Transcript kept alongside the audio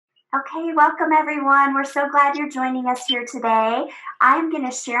Okay, welcome everyone. We're so glad you're joining us here today. I'm going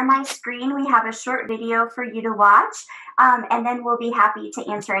to share my screen. We have a short video for you to watch, and then we'll be happy to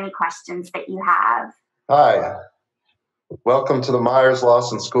answer any questions that you have. Hi, welcome to the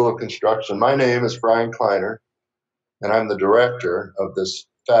Myers-Lawson School of Construction. My name is Brian Kleiner, and I'm the director of this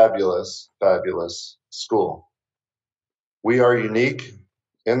fabulous, fabulous school. We are unique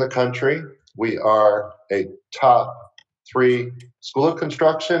in the country. We are a top 3 school of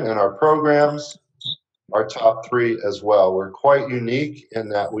construction, and our programs are top 3 as well. We're quite unique in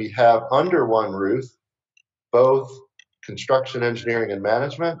that we have under one roof both construction engineering and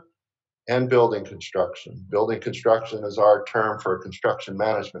management and building construction. Building construction is our term for a construction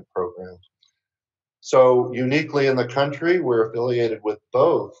management program. So uniquely in the country, we're affiliated with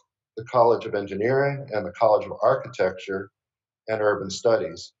both the College of Engineering and the College of Architecture and Urban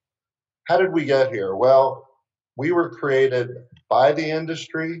Studies. How did we get here? Well, we were created by the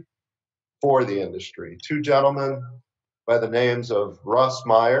industry for the industry. 2 gentlemen by the names of Russ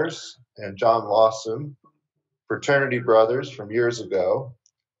Myers and John Lawson, fraternity brothers from years ago,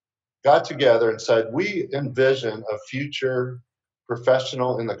 got together and said, we envision a future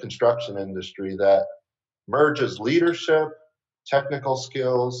professional in the construction industry that merges leadership, technical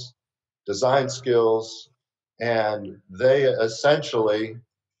skills, design skills, and they essentially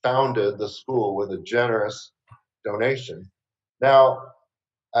founded the school with a generous donation. Now,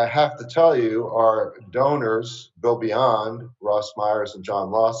 I have to tell you, our donors go beyond Ross Myers and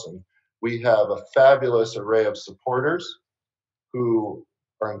John Lawson. We have a fabulous array of supporters who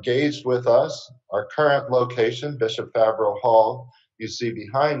are engaged with us. Our current location, Bishop Fabro Hall, you see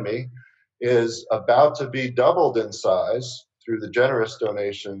behind me, is about to be doubled in size through the generous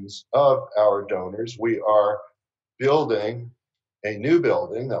donations of our donors. We are building a new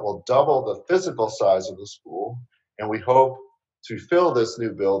building that will double the physical size of the school, and we hope to fill this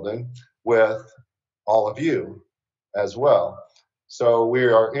new building with all of you as well. So we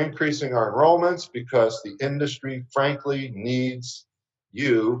are increasing our enrollments because the industry, frankly, needs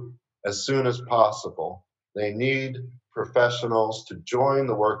you as soon as possible. They need professionals to join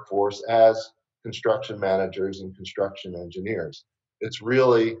the workforce as construction managers and construction engineers. It's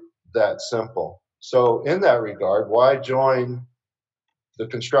really that simple. So in that regard, why join the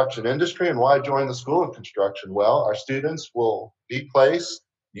construction industry and why join the School of Construction? Well, our students will be placed.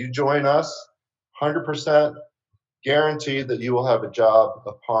 You join us, 100% guaranteed that you will have a job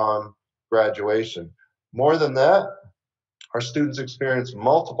upon graduation. More than that, our students experience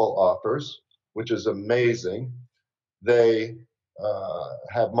multiple offers, which is amazing. They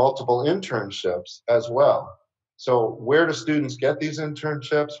have multiple internships as well. So where do students get these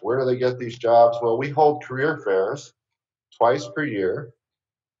internships? Where do they get these jobs? Well, we hold career fairs twice per year.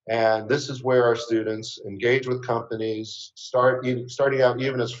 And this is where our students engage with companies, starting out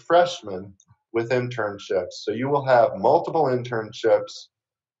even as freshmen with internships. So you will have multiple internships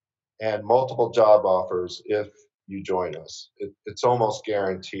and multiple job offers if you join us. It's almost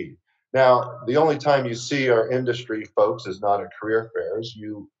guaranteed. Now, the only time you see our industry folks is not at career fairs.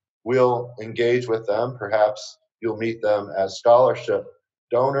 You will engage with them. Perhaps you'll meet them as scholarship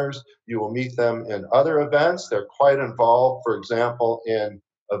donors. You will meet them in other events. They're quite involved, for example, in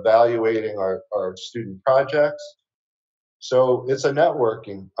evaluating our student projects. So it's a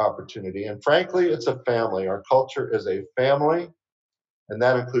networking opportunity. And frankly, it's a family. Our culture is a family, and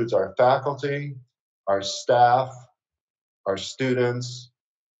that includes our faculty, our staff, our students,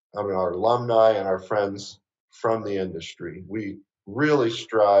 our alumni, and our friends from the industry. We really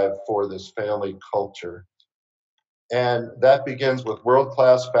strive for this family culture. And that begins with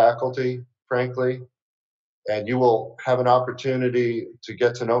world-class faculty, frankly, and you will have an opportunity to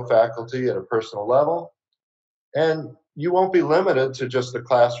get to know faculty at a personal level. And you won't be limited to just the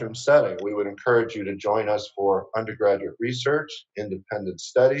classroom setting. We would encourage you to join us for undergraduate research, independent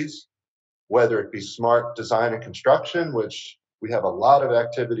studies, whether it be smart design and construction, which we have a lot of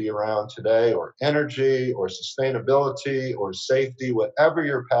activity around today, or energy, or sustainability, or safety, whatever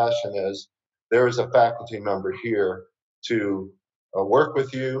your passion is, there is a faculty member here to work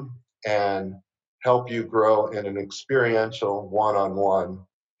with you and help you grow in an experiential one-on-one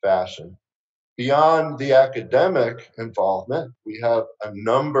fashion. Beyond the academic involvement, we have a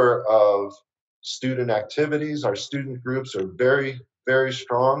number of student activities. Our student groups are very, very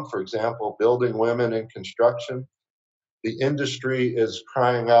strong. For example, building women in construction. The industry is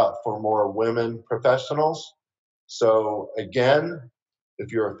crying out for more women professionals. So again,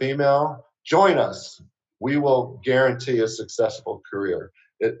 if you're a female, join us. We will guarantee a successful career.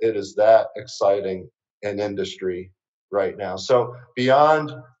 It is that exciting an industry right now. So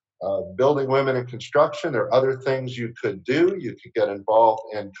beyond building women in construction. There are other things you could do. You could get involved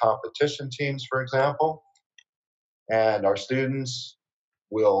in competition teams, for example, and our students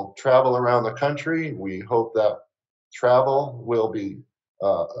will travel around the country. We hope that travel will be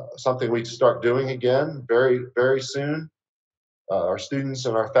something we start doing again very, very soon. Our students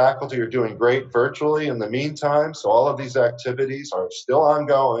and our faculty are doing great virtually in the meantime, so all of these activities are still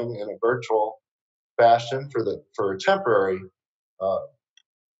ongoing in a virtual fashion for a temporary uh,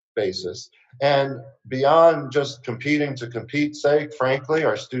 basis. And beyond just competing to compete's sake, frankly,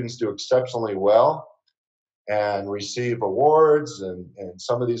 our students do exceptionally well and receive awards, and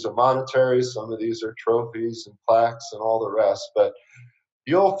some of these are monetary, some of these are trophies and plaques and all the rest. But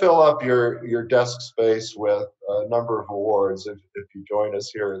you'll fill up your desk space with a number of awards if you join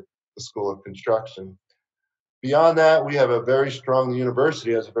us here at the School of Construction. Beyond that, we have the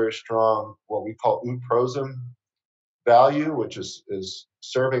university has a very strong, what we call UPROSM value, which is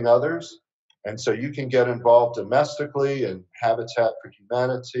serving others. And so you can get involved domestically in Habitat for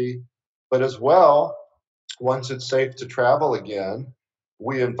Humanity, but as well, once it's safe to travel again,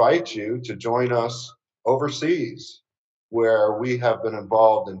 we invite you to join us overseas, where we have been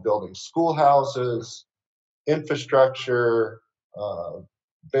involved in building schoolhouses, infrastructure, uh,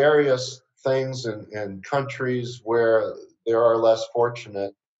 various things in countries where there are less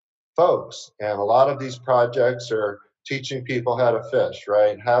fortunate folks. And a lot of these projects are teaching people how to fish,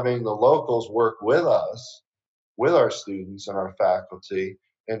 right? Having the locals work with us, with our students and our faculty,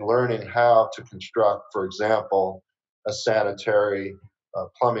 in learning how to construct, for example, a sanitary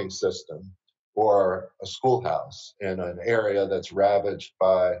plumbing system or a schoolhouse in an area that's ravaged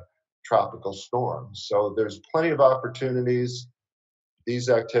by tropical storms. So there's plenty of opportunities. These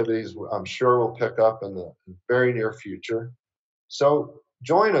activities, I'm sure, will pick up in the very near future. So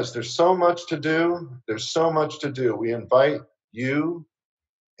join us. There's so much to do. There's so much to do. We invite you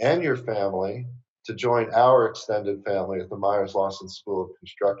and your family to join our extended family at the Myers-Lawson School of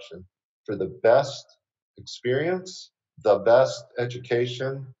Construction for the best experience, the best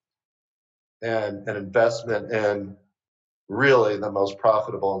education, and an investment in really the most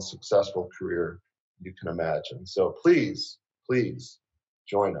profitable and successful career you can imagine. So please, please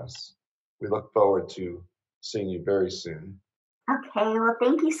join us. We look forward to seeing you very soon. Okay, well,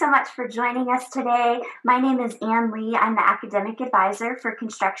 thank you so much for joining us today. My name is Ann Lee. I'm the academic advisor for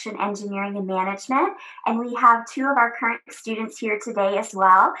construction engineering and management, and we have two of our current students here today as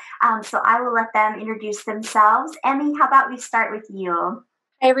well. So I will let them introduce themselves. Emmy, how about we start with you?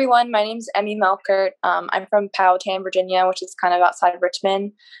 Hey everyone, my name's Emmy Melkert. I'm from Powhatan, Virginia, which is kind of outside of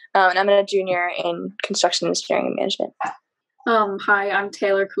Richmond, and I'm a junior in construction engineering and management. Hi, I'm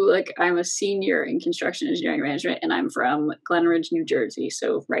Taylor Kulik. I'm a senior in construction engineering management, and I'm from Glen Ridge, New Jersey,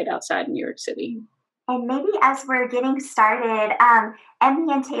 so right outside New York City. And maybe as we're getting started,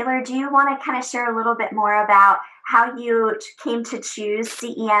 Emmy and Taylor, do you want to kind of share a little bit more about how you came to choose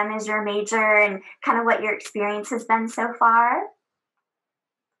CEM as your major and kind of what your experience has been so far?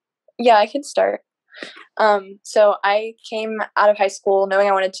 Yeah, I can start. So I came out of high school knowing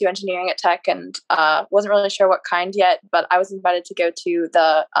I wanted to do engineering at Tech and wasn't really sure what kind yet, but I was invited to go to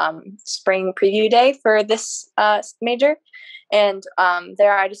the spring preview day for this major. And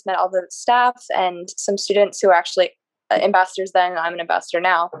there I just met all the staff and some students who are actually ambassadors then, and I'm an ambassador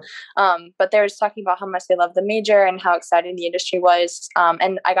now. But they were just talking about how much they loved the major and how exciting the industry was.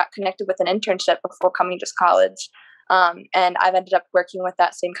 And I got connected with an internship before coming to college. And I've ended up working with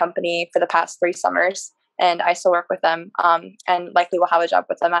that same company for the past 3 summers, and I still work with them, and likely will have a job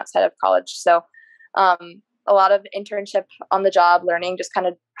with them outside of college. So a lot of internship on the job learning, just kind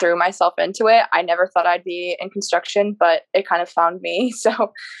of threw myself into it. I never thought I'd be in construction, but it kind of found me.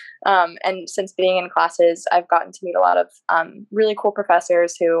 So, and since being in classes, I've gotten to meet a lot of really cool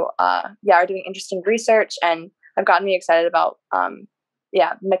professors who, are doing interesting research, and have gotten me excited about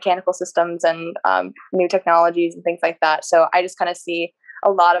mechanical systems and new technologies and things like that. So I just kind of see a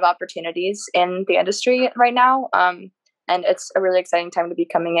lot of opportunities in the industry right now. And it's a really exciting time to be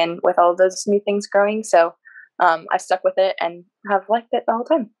coming in with all of those new things growing. So I've stuck with it and have liked it the whole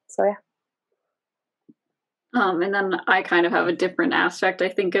time. So yeah. And then I kind of have a different aspect, I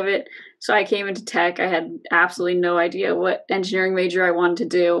think, of it. So I came into Tech. I had absolutely no idea what engineering major I wanted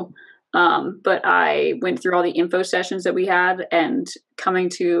to do. But I went through all the info sessions that we had, and coming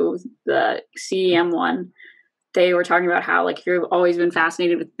to the CEM one, they were talking about how, like, if you've always been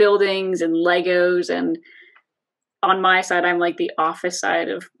fascinated with buildings and Legos, and on my side, I'm like the office side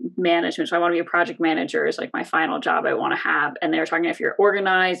of management. So I want to be a project manager is like my final job I want to have. And they were talking if you're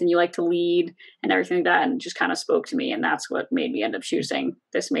organized and you like to lead and everything like that, and just kind of spoke to me. And that's what made me end up choosing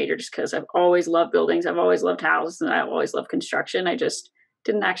this major, just because I've always loved buildings. I've always loved houses, and I've always loved construction. I just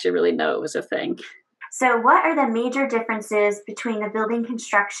didn't actually really know it was a thing. So what are the major differences between the building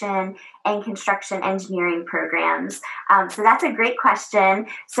construction and construction engineering programs? So that's a great question.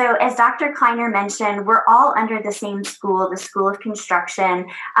 So as Dr. Kleiner mentioned, we're all under the same school, the School of Construction,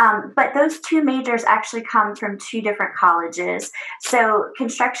 but those two majors actually come from two different colleges. So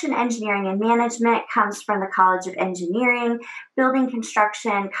construction engineering and management comes from the College of Engineering. Building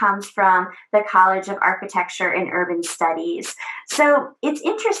construction comes from the College of Architecture and Urban Studies. So it's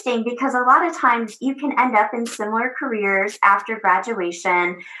interesting because a lot of times you can end up in similar careers after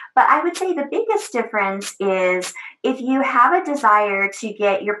graduation, but I would say the biggest difference is if you have a desire to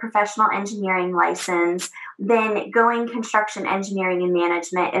get your professional engineering license, then going construction engineering and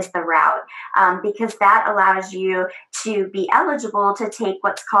management is the route, because that allows you to be eligible to take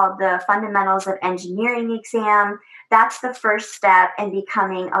what's called the Fundamentals of Engineering exam. That's the first step in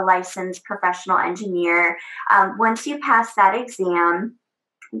becoming a licensed professional engineer. Once you pass that exam,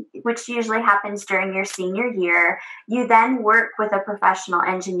 which usually happens during your senior year, you then work with a professional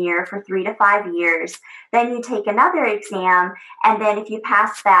engineer for 3 to 5 years. Then you take another exam, and then if you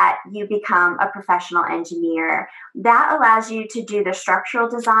pass that, you become a professional engineer. That allows you to do the structural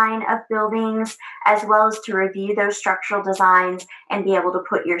design of buildings, as well as to review those structural designs and be able to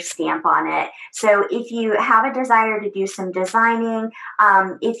put your stamp on it. So if you have a desire to do some designing,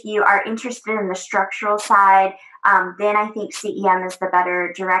 if you are interested in the structural side, then I think CEM is the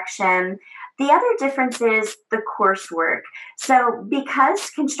better direction. The other difference is the coursework. So because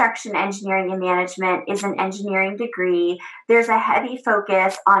construction engineering and management is an engineering degree, there's a heavy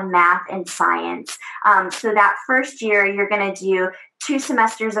focus on math and science. So that first year, you're going to do 2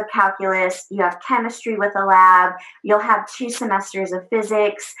 semesters of calculus, you have chemistry with a lab, you'll have 2 semesters of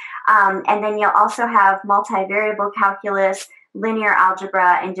physics, and then you'll also have multivariable calculus, linear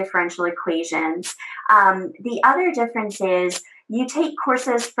algebra, and differential equations. The other difference is you take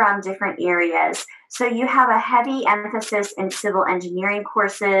courses from different areas. So you have a heavy emphasis in civil engineering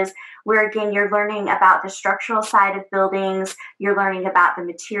courses, where again, you're learning about the structural side of buildings, you're learning about the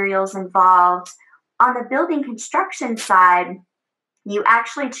materials involved. On the building construction side, you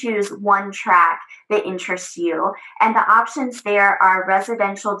actually choose one track that interests you. And the options there are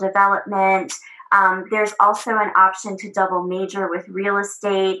residential development. There's also an option to double major with real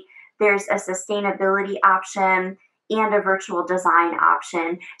estate. There's a sustainability option and a virtual design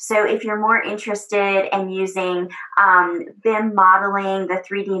option. So if you're more interested in using BIM modeling, the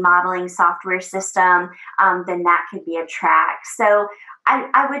 3D modeling software system, then that could be a track. So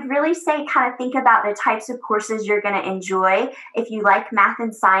I would really say kind of think about the types of courses you're going to enjoy. If you like math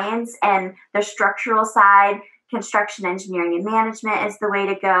and science and the structural side, construction engineering and management is the way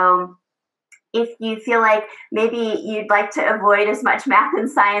to go. If you feel like maybe you'd like to avoid as much math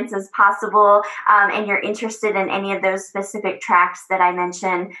and science as possible, and you're interested in any of those specific tracks that I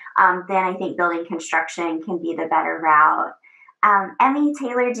mentioned, then I think building construction can be the better route. Emmy,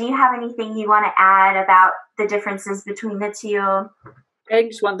 Taylor, do you have anything you want to add about the differences between the two? I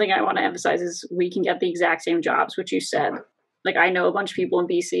think just one thing I want to emphasize is we can get the exact same jobs, which you said. Like, I know a bunch of people in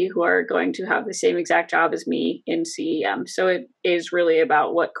BC who are going to have the same exact job as me in CEM. So it is really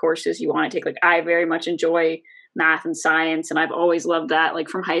about what courses you want to take. Like, I very much enjoy math and science, and I've always loved that, like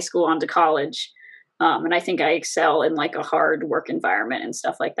from high school on to college. And I think I excel in like a hard work environment and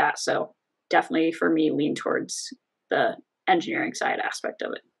stuff like that. So definitely for me, lean towards the engineering side aspect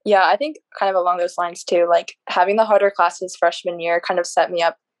of it. Yeah, I think kind of along those lines too, like having the harder classes freshman year kind of set me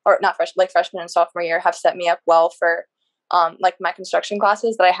up, or not freshman, like freshman and sophomore year have set me up well for like my construction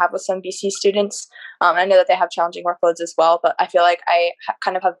classes that I have with some BC students. I know that they have challenging workloads as well, but I feel like I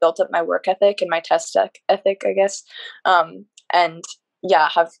kind of have built up my work ethic and my test ethic, I guess. And yeah,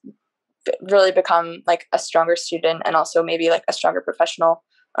 have really become like a stronger student and also maybe like a stronger professional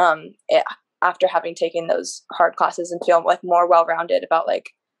after having taken those hard classes, and feel like more well-rounded about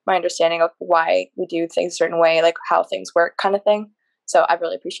like my understanding of why we do things a certain way, like how things work kind of thing. So I've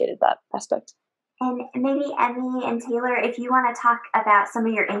really appreciated that aspect. And maybe Emmy and Taylor, if you want to talk about some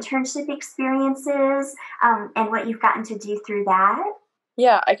of your internship experiences and what you've gotten to do through that.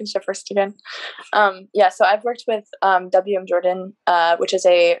 Yeah, I can share first again. Yeah, so I've worked with WM Jordan, which is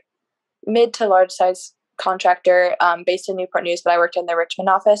a mid to large size contractor based in Newport News, but I worked in their Richmond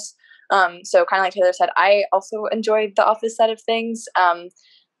office. So kind of like Taylor said, I also enjoyed the office side of things.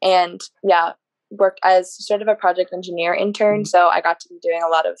 And yeah, worked as sort of a project engineer intern. So I got to be doing a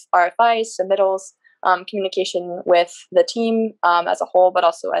lot of RFIs, submittals, communication with the team as a whole, but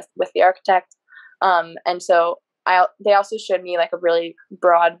also with the architect. And so they also showed me like a really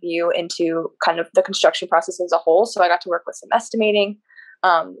broad view into kind of the construction process as a whole. So I got to work with some estimating,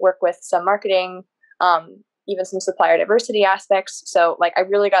 work with some marketing, even some supplier diversity aspects. So like I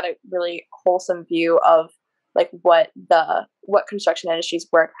really got a really wholesome view of like what construction industries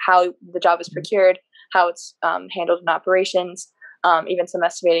work, how the job is procured, how it's handled in operations, even some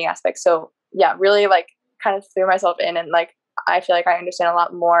estimating aspects. So yeah, really like kind of threw myself in, and like I feel like I understand a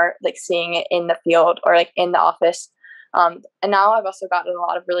lot more like seeing it in the field or like in the office. And now I've also gotten a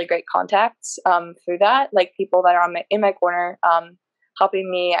lot of really great contacts through that, like people that are in my corner,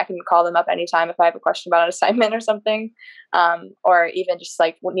 helping me. I can call them up anytime if I have a question about an assignment or something, or even just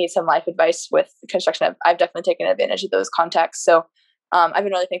like need some life advice with construction. I've definitely taken advantage of those contacts. So I've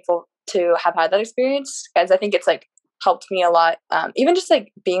been really thankful to have had that experience, as I think it's like helped me a lot. Even just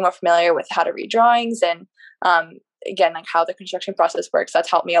like being more familiar with how to read drawings and again, like how the construction process works.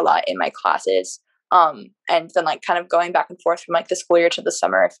 That's helped me a lot in my classes. And then like kind of going back and forth from like the school year to the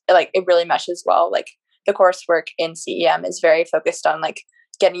summer, like it really meshes well. Like the coursework in CEM is very focused on like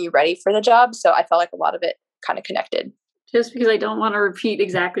getting you ready for the job. So I felt like a lot of it kind of connected. Just because I don't want to repeat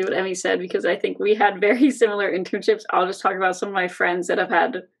exactly what Emmy said, because I think we had very similar internships. I'll just talk about some of my friends that have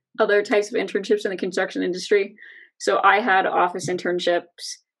had other types of internships in the construction industry. So I had office internships.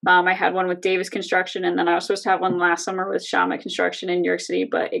 I had one with Davis Construction, and then I was supposed to have one last summer with Shama Construction in New York City,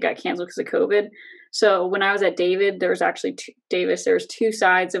 but it got canceled because of COVID. So when I was at there was actually Davis. There was two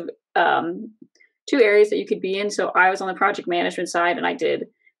sides of two areas that you could be in. So I was on the project management side, and I did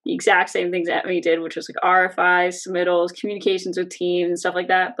the exact same things that Emmy did, which was like RFIs, submittals, communications with teams, and stuff like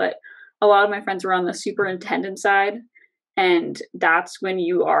that. But a lot of my friends were on the superintendent side, and that's when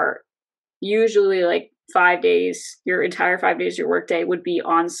you are usually like 5 days, your entire 5 days, your workday would be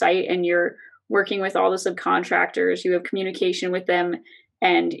on site, and you're working with all the subcontractors. You have communication with them,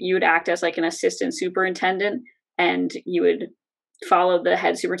 and you would act as like an assistant superintendent, and you would follow the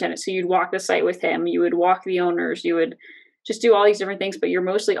head superintendent. So you'd walk the site with him, you would walk the owners, you would just do all these different things, but you're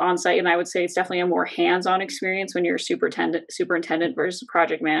mostly on site. And I would say it's definitely a more hands-on experience when you're superintendent versus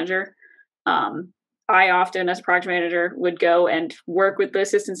project manager. I often, as project manager, would go and work with the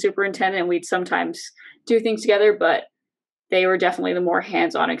assistant superintendent. We'd sometimes do things together, but they were definitely the more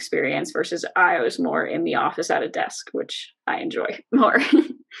hands-on experience versus I was more in the office at a desk, which I enjoy more.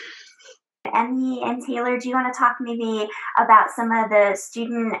 Emmy and Taylor, do you want to talk maybe about some of the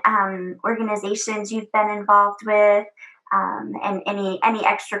student organizations you've been involved with, and any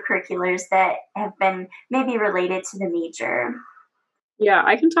extracurriculars that have been maybe related to the major? Yeah,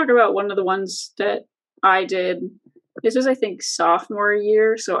 I can talk about one of the ones that I did. This was, I think, sophomore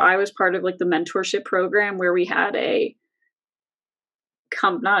year. So I was part of like the mentorship program where we had I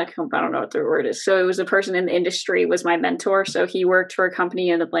don't know what the word is. So it was a person in the industry was my mentor. So he worked for a company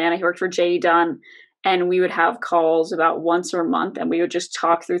in Atlanta. He worked for J. Dunn, and we would have calls about once a month, and we would just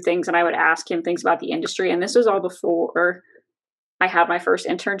talk through things, and I would ask him things about the industry. And this was all before I had my first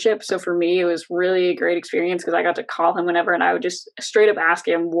internship. So for me, it was really a great experience because I got to call him whenever, and I would just straight up ask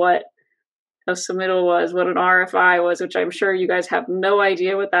him what a submittal was, what an RFI was, which I'm sure you guys have no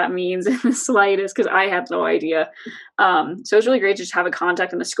idea what that means in the slightest, because I had no idea. So it was really great to just have a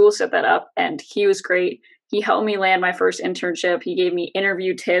contact, and the school set that up, and he was great. He helped me land my first internship. He gave me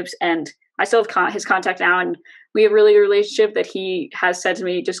interview tips, and I still have his contact now, and we have really a relationship that he has said to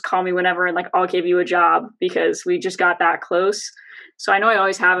me, just call me whenever, and like, I'll give you a job, because we just got that close. So I know I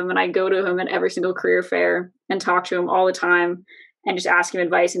always have him, and I go to him at every single career fair and talk to him all the time and just ask him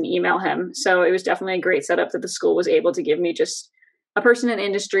advice and email him. So it was definitely a great setup that the school was able to give me just a person in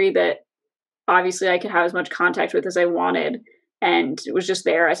industry that obviously I could have as much contact with as I wanted, and it was just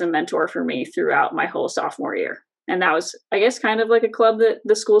there as a mentor for me throughout my whole sophomore year. And that was, I guess, kind of like a club that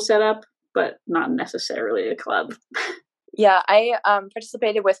the school set up, but not necessarily a club. Yeah, I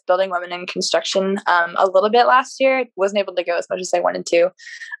participated with Building Women in Construction a little bit last year. Wasn't able to go as much as I wanted to,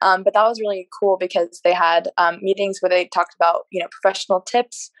 but that was really cool because they had meetings where they talked about professional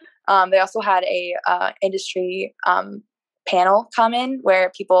tips. They also had a industry panel come in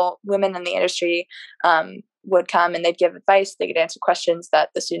where women in the industry would come, and they'd give advice. They could answer questions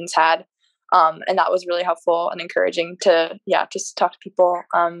that the students had. And that was really helpful and encouraging to, just talk to people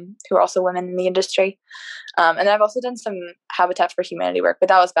who are also women in the industry. And I've also done some Habitat for Humanity work, but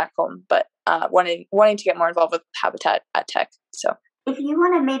that was back home, but wanting to get more involved with Habitat at Tech. So if you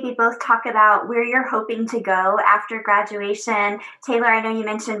want to maybe both talk about where you're hoping to go after graduation. Taylor, I know you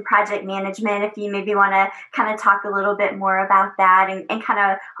mentioned project management. If you maybe want to kind of talk a little bit more about that and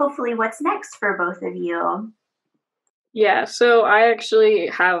kind of hopefully what's next for both of you. Yeah, so I actually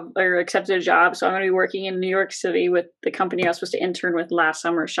accepted a job. So I'm going to be working in New York City with the company I was supposed to intern with last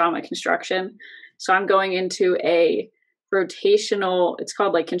summer, Shama Construction. So I'm going into a rotational, it's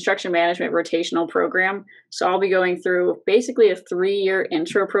called like construction management rotational program. So I'll be going through basically a 3-year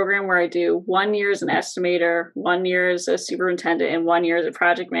intro program where I do 1 year as an estimator, 1 year as a superintendent, and 1 year as a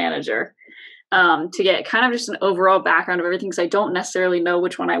project manager, to get kind of just an overall background of everything, because I don't necessarily know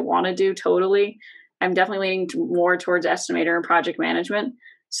which one I want to do totally. I'm definitely leaning more towards estimator and project management.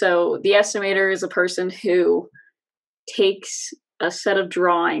 So the estimator is a person who takes a set of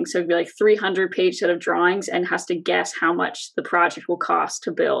drawings, so it'd be like 300-page set of drawings, and has to guess how much the project will cost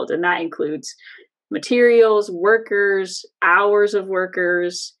to build. And that includes materials, workers, hours of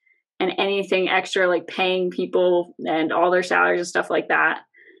workers, and anything extra like paying people and all their salaries and stuff like that.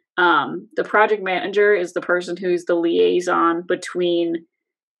 The project manager is the person who's the liaison between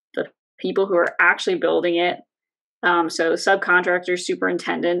the people who are actually building it, so subcontractor,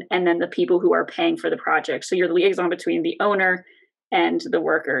 superintendent, and then the people who are paying for the project. So you're the liaison between the owner and the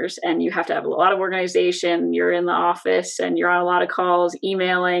workers, and you have to have a lot of organization. You're in the office and you're on a lot of calls,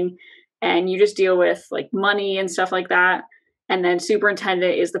 emailing, and you just deal with like money and stuff like that. And then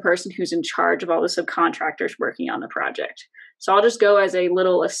superintendent is the person who's in charge of all the subcontractors working on the project. So I'll just go as a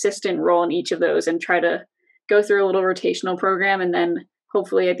little assistant role in each of those and try to go through a little rotational program. And then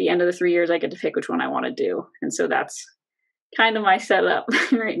hopefully at the end of the 3 years, I get to pick which one I want to do. And so that's kind of my setup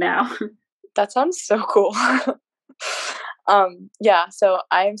right now. That sounds so cool. Yeah, so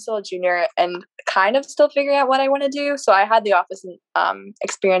I'm still a junior and kind of still figuring out what I want to do. So I had the office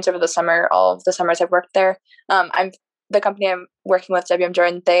experience over the summer. All of the summers I've worked there. The company I'm working with, WM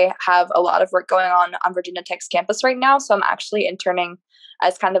Jordan, they have a lot of work going on Virginia Tech's campus right now. So I'm actually interning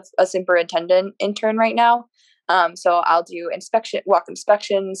as kind of a superintendent intern right now. So I'll do walk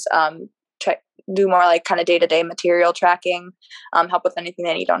inspections, do more like kind of day-to-day material tracking, help with anything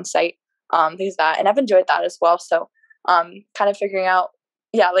they need on site, things like that. And I've enjoyed that as well. So kind of figuring out,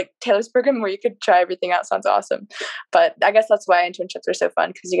 like Taylor's program where you could try everything out sounds awesome. But I guess that's why internships are so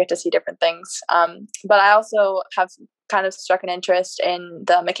fun, because you get to see different things. But I also have kind of struck an interest in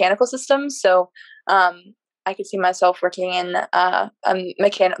the mechanical systems. So I could see myself working in a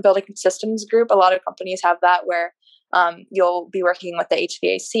building systems group. A lot of companies have that where you'll be working with the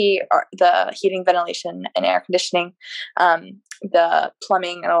HVAC, or the heating, ventilation, and air conditioning, the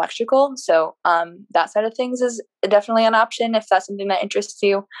plumbing and electrical. So that side of things is definitely an option if that's something that interests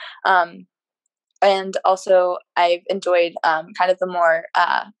you. And also I've enjoyed kind of the more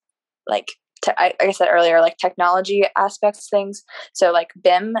like I said earlier, like technology aspects things. So like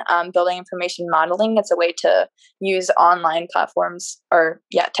BIM, building information modeling, it's a way to use online platforms or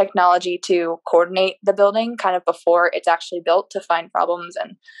technology to coordinate the building kind of before it's actually built, to find problems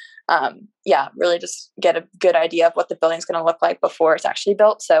and really just get a good idea of what the building's going to look like before it's actually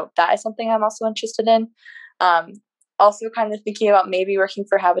built. So that is something I'm also interested in. Also kind of thinking about maybe working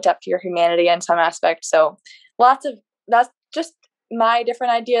for Habitat for Humanity in some aspect. So that's just my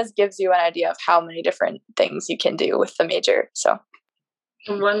different ideas gives you an idea of how many different things you can do with the major. So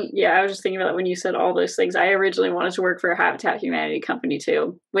I was just thinking about when you said all those things. I originally wanted to work for a Habitat Humanity company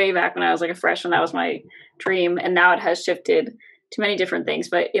too, way back when I was like a freshman. That was my dream, and now it has shifted to many different things.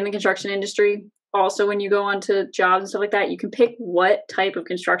 But in the construction industry, also when you go onto jobs and stuff like that, you can pick what type of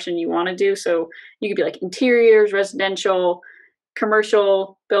construction you want to do. So you could be like interiors, residential,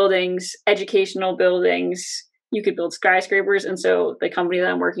 commercial buildings, educational buildings. You could build skyscrapers. And so the company that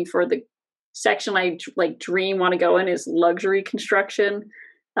I'm working for, the section I want to go in is luxury construction,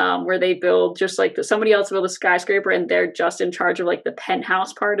 where they build just like somebody else build a skyscraper and they're just in charge of like the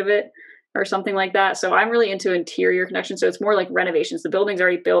penthouse part of it or something like that. So I'm really into interior construction. So it's more like renovations. The building's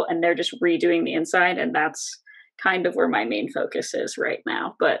already built and they're just redoing the inside. And that's kind of where my main focus is right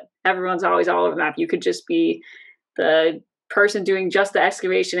now. But everyone's always all over the map. You could just be the person doing just the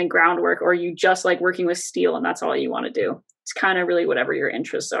excavation and groundwork, or you just like working with steel and that's all you want to do. It's kind of really whatever your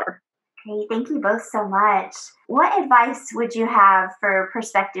interests are. Great. Thank you both so much. What advice would you have for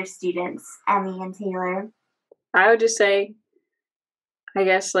prospective students, Emmy and Taylor? I would just say, I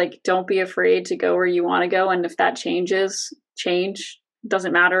guess, like, don't be afraid to go where you want to go. And if that change. It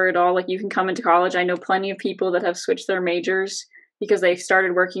doesn't matter at all. Like, you can come into college. I know plenty of people that have switched their majors because they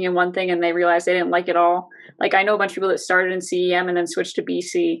started working in one thing and they realized they didn't like it all. Like, I know a bunch of people that started in CEM and then switched to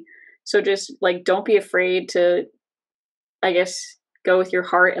BC. So just like, don't be afraid to, I guess, go with your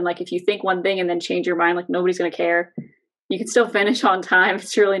heart. And like, if you think one thing and then change your mind, like, nobody's going to care. You can still finish on time.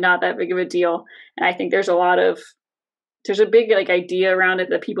 It's really not that big of a deal. And I think there's a big like idea around it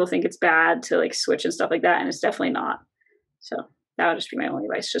that people think it's bad to like switch and stuff like that. And it's definitely not. So that would just be my only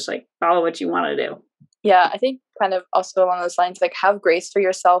advice. Just like follow what you want to do. Yeah, I think kind of also along those lines, like have grace for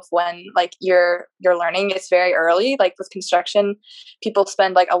yourself when like you're learning. It's very early. Like with construction, people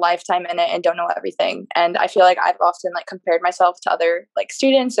spend like a lifetime in it and don't know everything. And I feel like I've often like compared myself to other like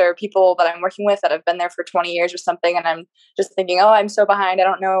students or people that I'm working with that have been there for 20 years or something. And I'm just thinking, oh, I'm so behind. I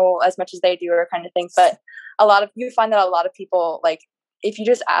don't know as much as they do or kind of thing. But you find that a lot of people like if you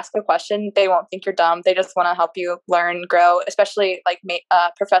just ask a question, they won't think you're dumb. They just want to help you learn, grow, especially like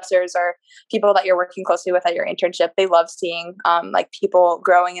professors or people that you're working closely with at your internship. They love seeing like people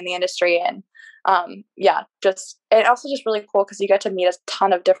growing in the industry. And just it also just really cool because you get to meet a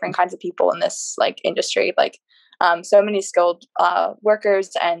ton of different kinds of people in this like industry, like so many skilled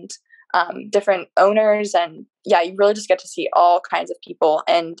workers and different owners. And you really just get to see all kinds of people.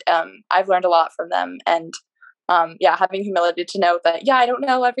 And I've learned a lot from them. And having humility to know that, I don't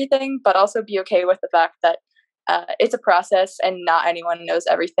know everything, but also be okay with the fact that it's a process and not anyone knows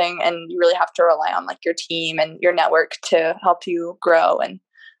everything. And you really have to rely on like your team and your network to help you grow, and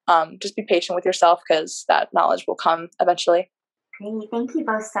just be patient with yourself because that knowledge will come eventually. Great. Thank you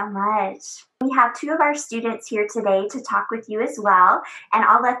both so much. We have two of our students here today to talk with you as well, and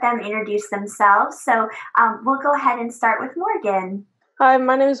I'll let them introduce themselves. So we'll go ahead and start with Morgan. Hi,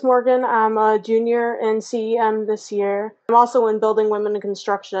 my name is Morgan. I'm a junior in CEM this year. I'm also in Building Women in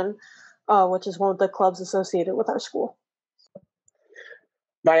Construction, which is one of the clubs associated with our school.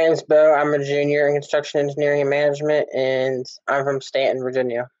 My name is Bo. I'm a junior in Construction Engineering and Management, and I'm from Stanton,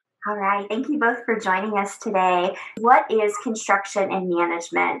 Virginia. All right. Thank you both for joining us today. What is construction and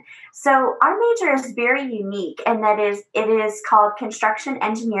management? So our major is very unique, and it is called Construction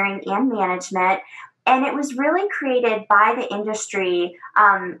Engineering and Management. And it was really created by the industry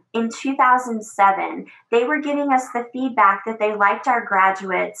in 2007. They were giving us the feedback that they liked our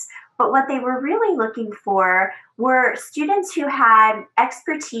graduates, but what they were really looking for were students who had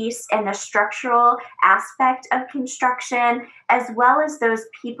expertise in the structural aspect of construction, as well as those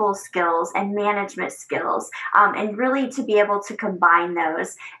people skills and management skills, and really to be able to combine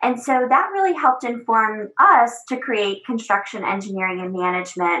those. And so that really helped inform us to create construction engineering and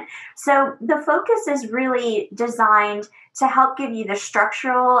management. So the focus is really designed to help give you the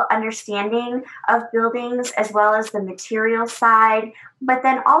structural understanding of buildings as well as the material side, but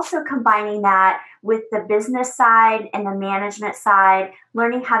then also combining that with the business side and the management side,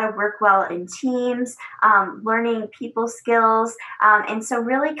 learning how to work well in teams, learning people skills. And so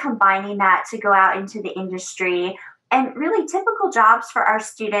really combining that to go out into the industry. And really typical jobs for our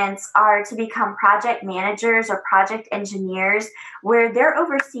students are to become project managers or project engineers, where they're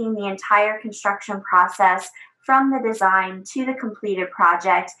overseeing the entire construction process from the design to the completed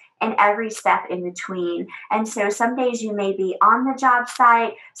project and every step in between. And so some days you may be on the job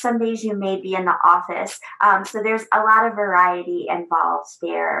site, some days you may be in the office. So there's a lot of variety involved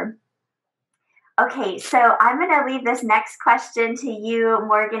there. Okay, so I'm going to leave this next question to you,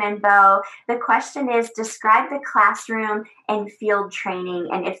 Morgan and Bo. The question is, describe the classroom and field training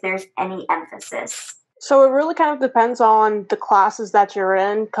and if there's any emphasis. So it really kind of depends on the classes that you're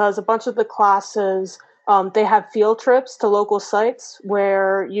in, because a bunch of the classes, they have field trips to local sites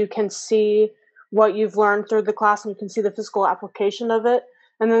where you can see what you've learned through the class and you can see the physical application of it.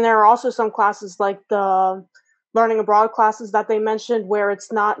 And then there are also some classes like the learning abroad classes that they mentioned, where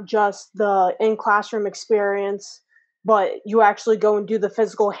it's not just the in-classroom experience, but you actually go and do the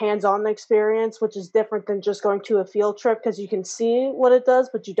physical hands-on experience, which is different than just going to a field trip, because you can see what it does,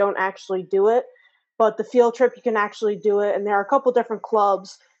 but you don't actually do it. But the field trip, you can actually do it. And there are a couple different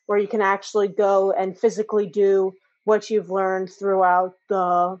clubs where you can actually go and physically do what you've learned throughout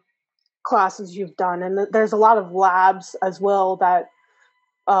the classes you've done. And there's a lot of labs as well that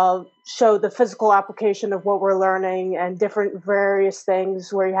show the physical application of what we're learning, and different various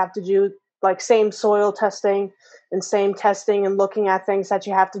things where you have to do like same soil testing and same testing and looking at things that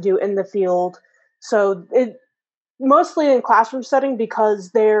you have to do in the field. So it mostly in classroom setting,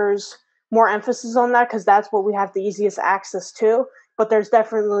 because there's more emphasis on that, because that's what we have the easiest access to. But there's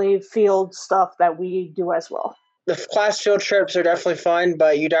definitely field stuff that we do as well. The class field trips are definitely fun,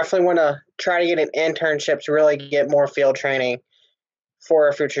 but you definitely want to try to get an internship to really get more field training for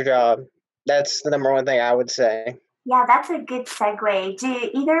a future job. That's the number one thing I would say. Yeah, that's a good segue. Do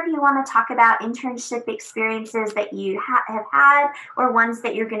either of you want to talk about internship experiences that you have had, or ones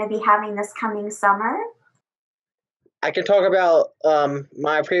that you're going to be having this coming summer? I can talk about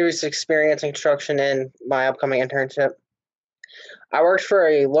my previous experience in construction and my upcoming internship. I worked for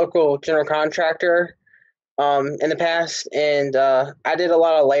a local general contractor in the past, and I did a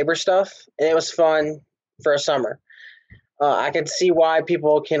lot of labor stuff, and it was fun for a summer. I can see why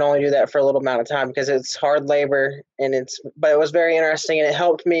people can only do that for a little amount of time, because it's hard labor, but it was very interesting, and it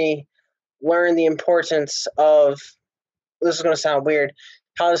helped me learn the importance of, this is going to sound weird,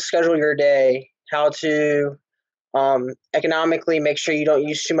 how to schedule your day, how to economically make sure you don't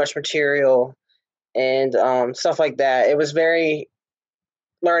use too much material, and stuff like that. It was very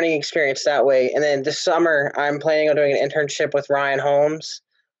learning experience that way. And then this summer, I'm planning on doing an internship with Ryan Holmes.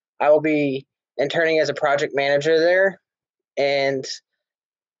 I will be interning as a project manager there, and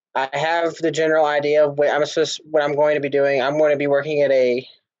I have the general idea of what I'm going to be doing. I'm going to be working at a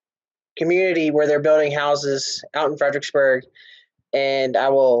community where they're building houses out in Fredericksburg, and I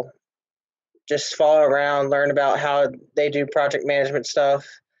will just follow around, learn about how they do project management stuff,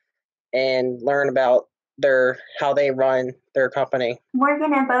 and learn about how they run their company.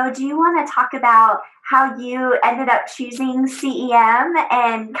 Morgan and Bo, do you want to talk about how you ended up choosing CEM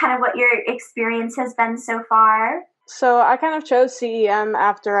and kind of what your experience has been so far? So I kind of chose CEM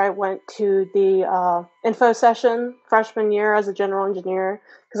after I went to the info session freshman year as a general engineer,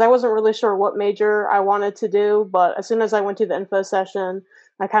 because I wasn't really sure what major I wanted to do, but as soon as I went to the info session,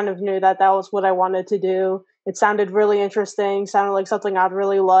 I kind of knew that was what I wanted to do. It sounded really interesting, sounded like something I'd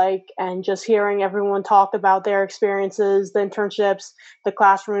really like, and just hearing everyone talk about their experiences, the internships, the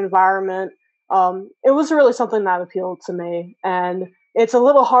classroom environment, it was really something that appealed to me. And it's a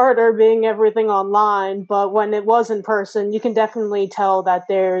little harder being everything online, but when it was in person, you can definitely tell that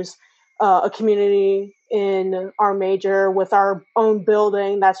there's a community in our major with our own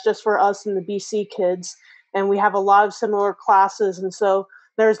building that's just for us and the BC kids. And we have a lot of similar classes. And so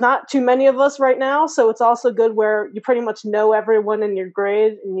there's not too many of us right now. So it's also good where you pretty much know everyone in your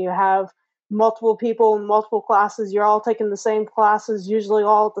grade and you have multiple people in multiple classes. You're all taking the same classes, usually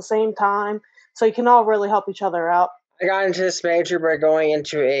all at the same time. So you can all really help each other out. I got into this major by going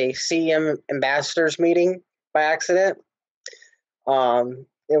into a CEM ambassadors meeting by accident. I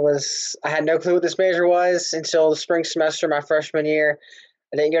had no clue what this major was until the spring semester of my freshman year.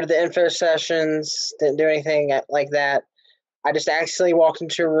 I didn't go to the info sessions, didn't do anything like that. I just accidentally walked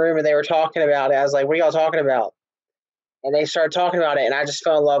into a room and they were talking about it. I was like, what are y'all talking about? And they started talking about it and I just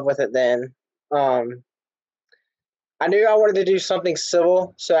fell in love with it then. I knew I wanted to do something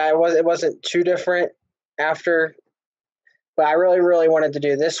civil, so it wasn't too different after. But I really, really wanted to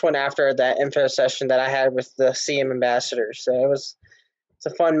do this one after that info session that I had with the CM ambassadors. So it's a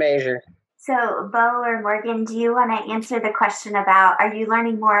fun major. So, Bo or Morgan, do you want to answer the question about, are you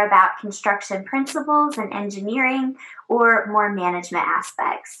learning more about construction principles and engineering or more management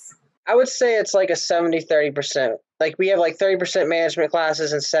aspects? I would say it's like a 70-30%. Like we have like 30% management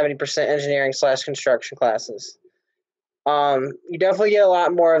classes and 70% engineering/construction classes. You definitely get a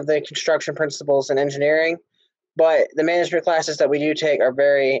lot more of the construction principles and engineering, but the management classes that we do take are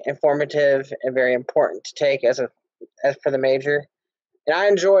very informative and very important to take as for the major. And I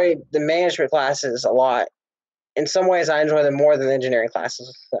enjoy the management classes a lot. In some ways, I enjoy them more than the engineering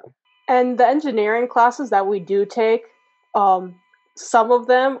classes. So. And the engineering classes that we do take, some of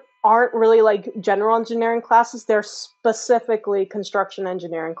them aren't really like general engineering classes. They're specifically construction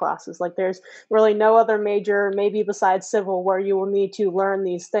engineering classes. Like there's really no other major, maybe besides civil, where you will need to learn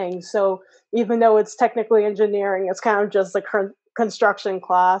these things. So even though it's technically engineering, it's kind of just a construction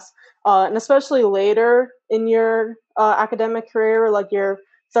class. And especially later in your academic career, like your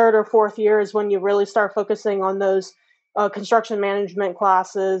third or fourth year is when you really start focusing on those construction management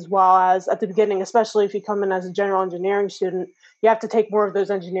classes, while as at the beginning, especially if you come in as a general engineering student, you have to take more of those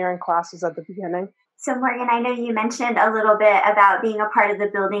engineering classes at the beginning. So, Morgan, I know you mentioned a little bit about being a part of the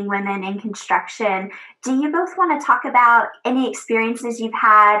Building Women in Construction. Do you both want to talk about any experiences you've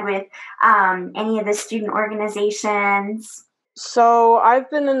had with any of the student organizations? So I've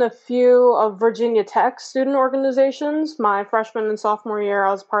been in a few of Virginia Tech student organizations. My freshman and sophomore year,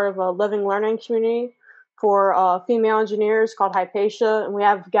 I was part of a living learning community for female engineers called Hypatia, and we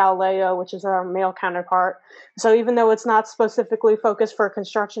have Galileo, which is our male counterpart. So even though it's not specifically focused for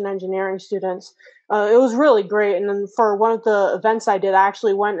construction engineering students, it was really great. And then for one of the events I did, I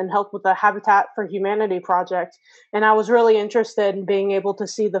actually went and helped with the Habitat for Humanity project. And I was really interested in being able to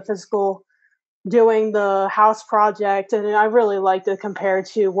see the physical doing the house project, and I really liked it compared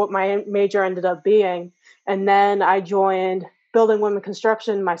to what my major ended up being. And then I joined Building Women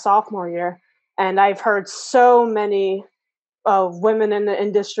Construction my sophomore year, and I've heard so many women in the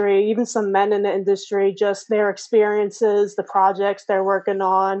industry, even some men in the industry, just their experiences, the projects they're working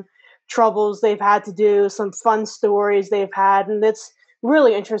on, troubles they've had to do, some fun stories they've had, and it's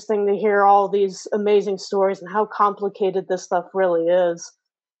really interesting to hear all these amazing stories and how complicated this stuff really is.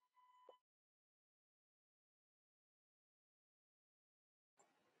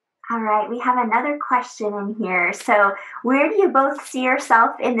 All right, we have another question in here. So, where do you both see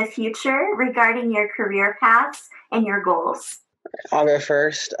yourself in the future regarding your career paths and your goals? I'll go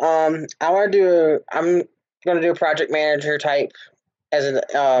first. I'm going to do a project manager type when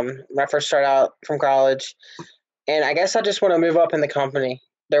I first start out from college. And I guess I just want to move up in the company,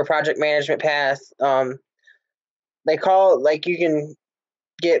 their project management path. They call it like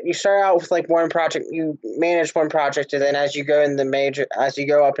you start out with like one project, you manage one project, and then as you go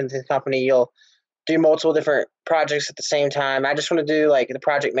up into the company, you'll do multiple different projects at the same time. I just want to do like the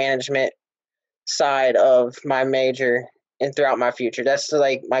project management side of my major and throughout my future. That's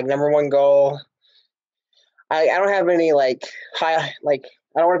like my number one goal. I don't have any I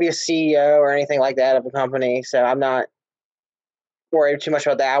don't want to be a CEO or anything like that of a company, so I'm not worried too much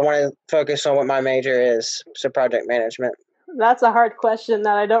about that. I want to focus on what my major is, so project management. That's a hard question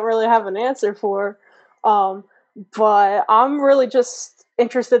that I don't really have an answer for. Um, but I'm really just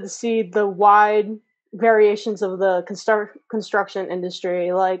interested to see the wide variations of the construction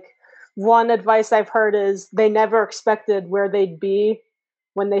industry. Like, one advice I've heard is they never expected where they'd be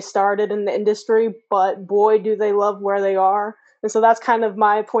when they started in the industry, but boy, do they love where they are. And so that's kind of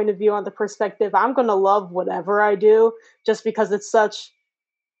my point of view on the perspective. I'm going to love whatever I do just because it's such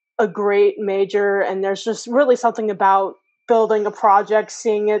a great major, and there's just really something about building a project,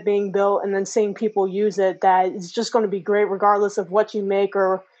 seeing it being built, and then seeing people use it that is just going to be great regardless of what you make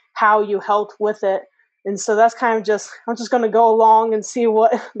or how you help with it. And so that's kind of just, I'm just going to go along and see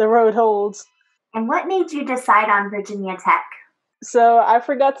what the road holds. And what made you decide on Virginia Tech? So I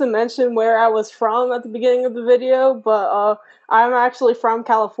forgot to mention where I was from at the beginning of the video, but I'm actually from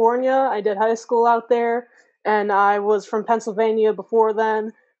California. I did high school out there, and I was from Pennsylvania before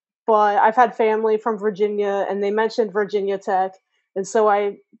then. But I've had family from Virginia, and they mentioned Virginia Tech, and so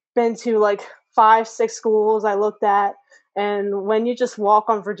I've been to like 5, 6 schools I looked at. And when you just walk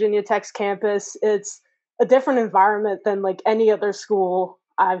on Virginia Tech's campus, it's a different environment than like any other school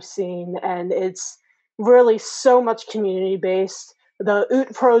I've seen, and it's really so much community based. The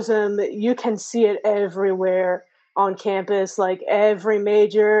Oot Prosm, you can see it everywhere on campus, like every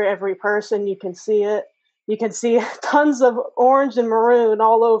major, every person, you can see it. You can see tons of orange and maroon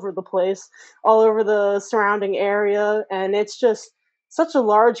all over the place, all over the surrounding area, and it's just such a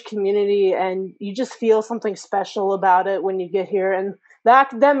large community, and you just feel something special about it when you get here. And the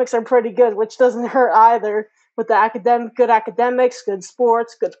academics are pretty good, which doesn't hurt either. With the good academics, good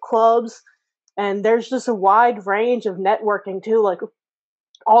sports, good clubs, and there's just a wide range of networking too. Like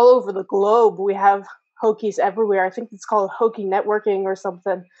all over the globe, we have Hokies everywhere. I think it's called Hokie networking or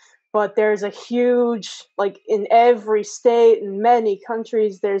something. But there's a huge, like in every state in many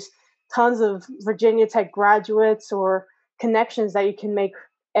countries, there's tons of Virginia Tech graduates or connections that you can make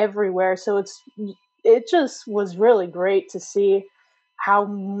everywhere. So it just was really great to see how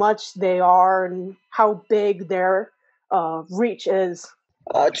much they are and how big their reach is.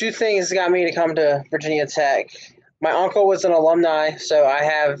 Two things got me to come to Virginia Tech. My uncle was an alumni, so I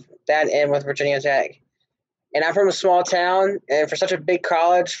have that in with Virginia Tech. And I'm from a small town, and for such a big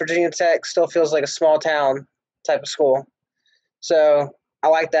college, Virginia Tech still feels like a small town type of school. So I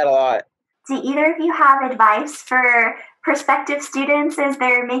like that a lot. Do either of you have advice for prospective students as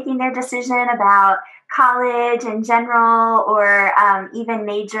they're making their decision about college in general, or even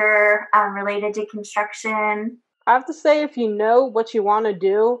major related to construction? I have to say, if you know what you want to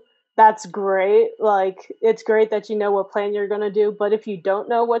do, that's great. Like, it's great that you know what plan you're going to do. But if you don't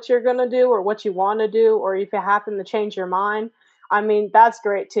know what you're going to do or what you want to do, or if you happen to change your mind, I mean, that's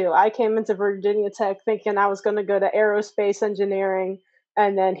great too. I came into Virginia Tech thinking I was going to go to aerospace engineering.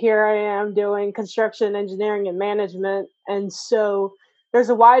 And then here I am doing construction engineering and management. And so there's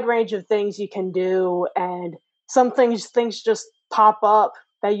a wide range of things you can do. And some things just pop up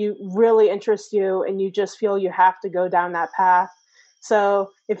that you really interest you, and you just feel you have to go down that path. So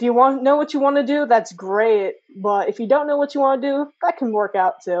if you know what you want to do, that's great. But if you don't know what you want to do, that can work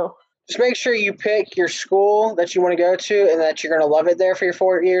out too. Just make sure you pick your school that you want to go to and that you're going to love it there for your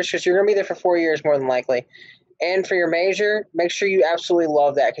 4 years, because you're going to be there for 4 years more than likely. And for your major, make sure you absolutely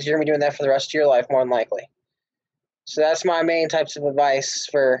love that, because you're going to be doing that for the rest of your life more than likely. So that's my main types of advice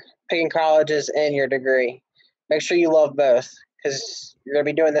for picking colleges and your degree. Make sure you love both, because you're going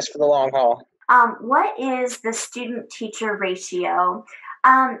to be doing this for the long haul. What is the student-teacher ratio?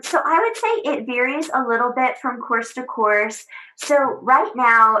 So I would say it varies a little bit from course to course. So right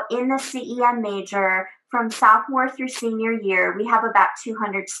now in the CEM major, from sophomore through senior year, we have about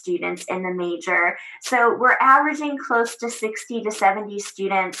 200 students in the major. So we're averaging close to 60 to 70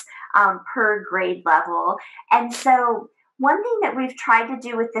 students per grade level. And so one thing that we've tried to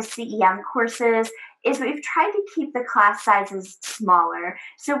do with the CEM courses is we've tried to keep the class sizes smaller.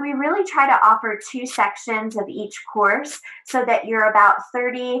 So we really try to offer 2 sections of each course so that you're about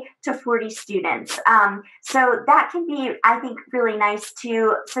 30 to 40 students. So that can be, I think, really nice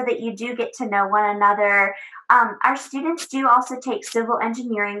too, so that you do get to know one another. Our students do also take civil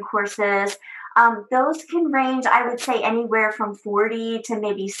engineering courses. Those can range, I would say, anywhere from 40 to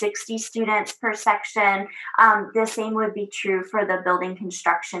maybe 60 students per section. The same would be true for the building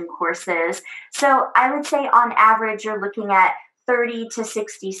construction courses. So I would say on average, you're looking at 30 to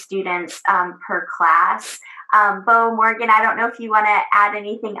 60 students per class. Bo, Morgan, I don't know if you want to add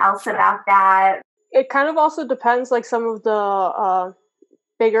anything else about that. It kind of also depends, like some of the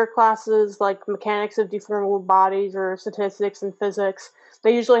bigger classes like mechanics of deformable bodies or statistics and physics,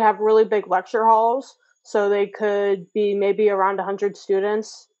 they usually have really big lecture halls. So they could be maybe around 100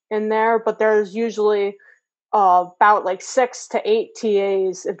 students in there, but there's usually about like 6 to 8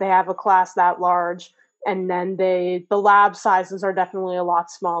 TAs if they have a class that large. And then the lab sizes are definitely a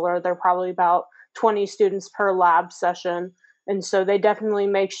lot smaller. They're probably about 20 students per lab session. And so they definitely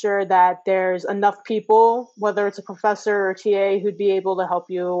make sure that there's enough people, whether it's a professor or TA, who'd be able to help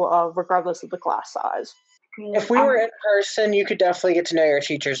you regardless of the class size. If we were in person, you could definitely get to know your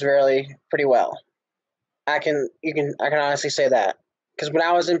teachers pretty well. I can honestly say that, because when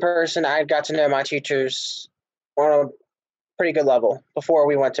I was in person, I got to know my teachers on a pretty good level before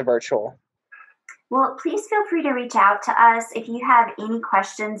we went to virtual. Well, please feel free to reach out to us if you have any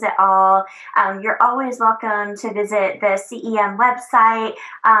questions at all. You're always welcome to visit the CEM website.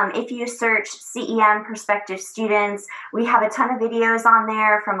 If you search CEM Prospective Students, we have a ton of videos on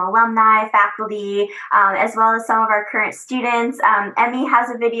there from alumni, faculty, as well as some of our current students. Emmy has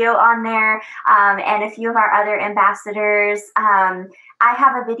a video on there, and a few of our other ambassadors. I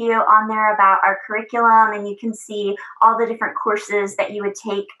have a video on there about our curriculum, and you can see all the different courses that you would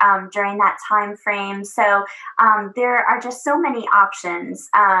take during that time frame. So there are just so many options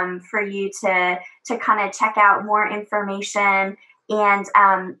for you to kind of check out more information. And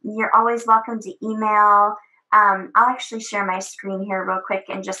you're always welcome to email. I'll actually share my screen here real quick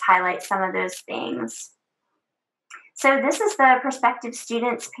and just highlight some of those things. So this is the prospective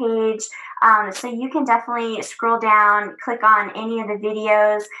students page. So you can definitely scroll down, click on any of the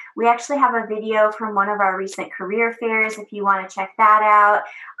videos. We actually have a video from one of our recent career fairs if you want to check that out.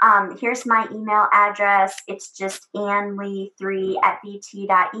 Here's my email address. It's just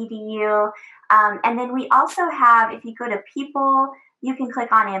annlee3@bt.edu. And then we also have, if you go to people, you can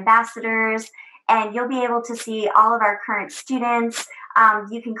click on ambassadors, and you'll be able to see all of our current students.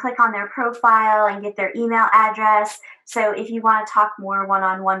 You can click on their profile and get their email address. So if you want to talk more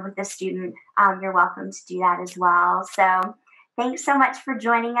one-on-one with a student, you're welcome to do that as well. So thanks so much for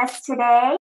joining us today.